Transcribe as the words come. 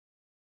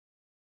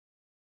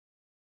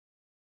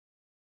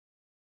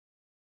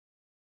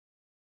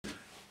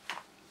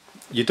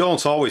You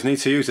don't always need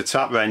to use a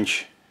tap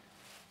wrench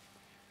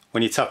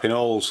when you're tapping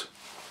holes.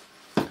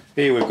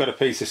 Here we've got a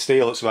piece of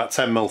steel that's about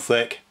 10mm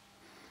thick,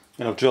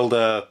 and I've drilled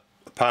a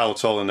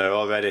pilot hole in there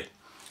already,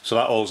 so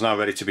that hole's now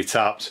ready to be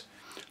tapped.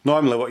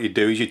 Normally what you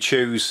do is you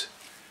choose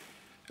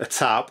a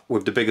tap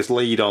with the biggest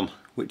lead on,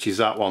 which is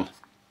that one,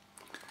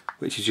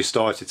 which is your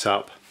starter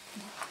tap,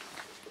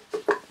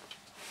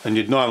 and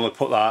you'd normally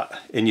put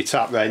that in your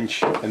tap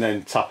wrench and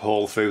then tap a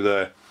hole through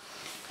there.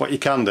 What you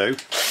can do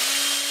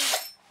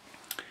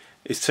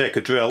is take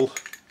a drill,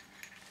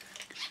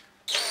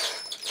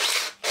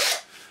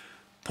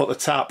 put the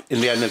tap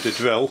in the end of the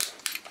drill,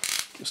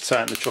 just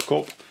tighten the chuck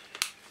up.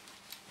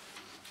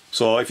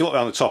 So if you look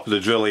around the top of the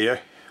drill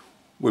here,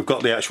 we've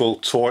got the actual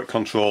torque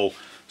control.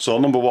 So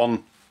number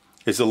 1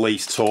 is the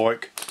least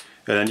torque,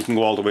 and then you can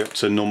go all the way up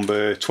to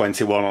number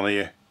 21 on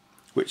here,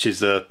 which is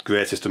the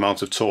greatest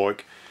amount of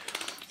torque.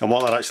 And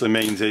what that actually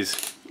means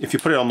is, if you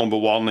put it on number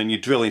 1 and you're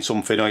drilling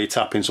something or you're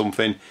tapping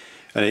something,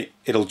 and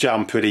it'll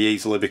jam pretty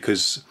easily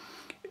because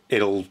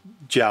it'll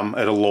jam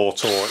at a low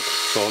torque.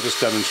 So I'll just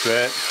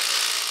demonstrate.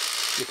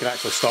 You can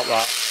actually stop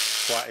that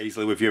quite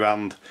easily with your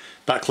hand.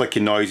 That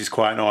clicking noise is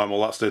quite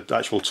normal, that's the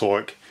actual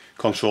torque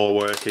control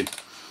working.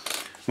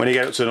 When you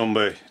get up to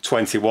number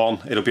 21,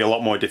 it'll be a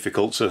lot more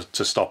difficult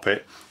to stop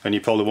it, and you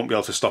probably won't be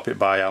able to stop it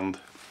by hand.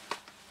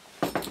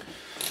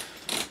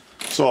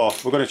 So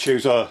we're going to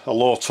choose a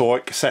low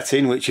torque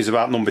setting, which is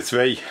about number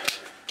 3.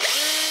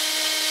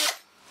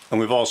 And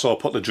we've also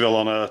put the drill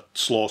on a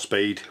slow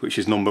speed, which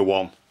is number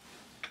 1.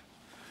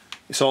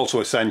 It's also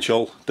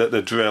essential that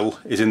the drill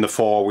is in the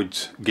forward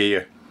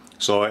gear,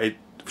 so it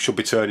should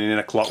be turning in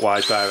a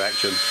clockwise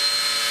direction.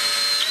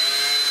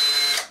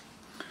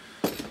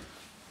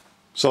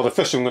 So the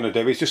first thing I'm going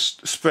to do is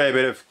just spray a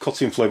bit of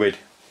cutting fluid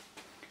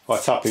or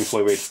tapping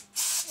fluid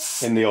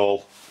in the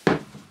hole.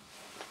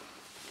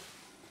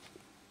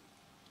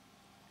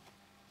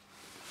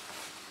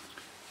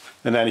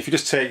 And then if you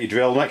just take your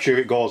drill, make sure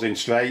it goes in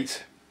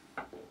straight.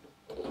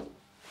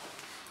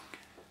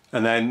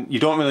 And then you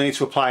don't really need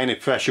to apply any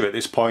pressure at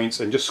this point,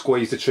 and just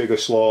squeeze the trigger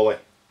slowly.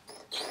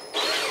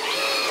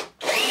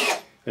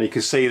 And you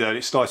can see that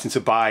it's starting to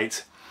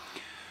bite.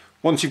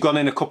 Once you've gone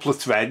in a couple of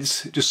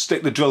threads, just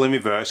stick the drill in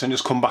reverse and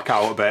just come back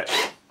out a bit.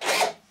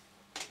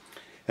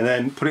 And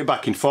then put it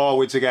back in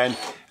forwards again,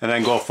 and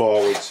then go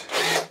forwards.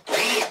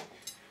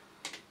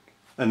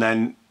 And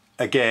then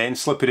again,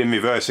 slip it in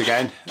reverse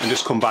again and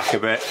just come back a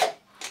bit.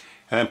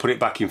 And then put it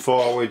back in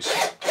forwards.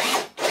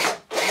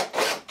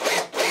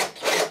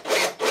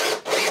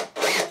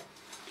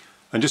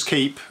 And just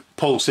keep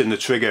pulsing the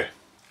trigger.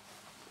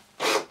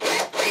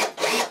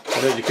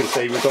 And as you can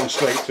see, we've gone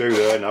straight through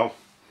there now.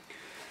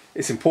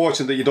 It's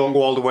important that you don't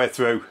go all the way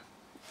through,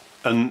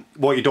 and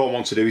what you don't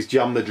want to do is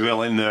jam the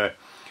drill in there,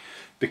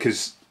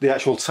 because the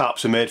actual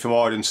taps are made from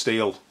hardened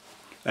steel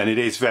and it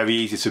is very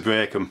easy to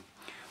break them.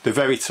 They're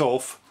very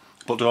tough,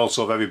 but they're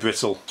also very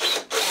brittle.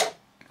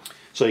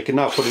 So you can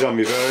now put it on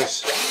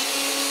reverse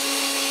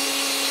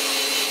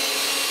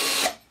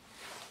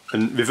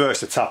and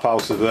reverse the tap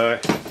out of there.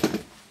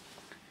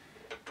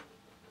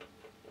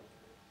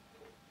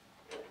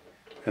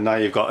 And now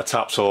you've got a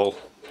tap hole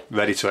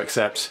ready to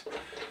accept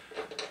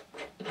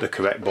the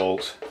correct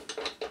bolt.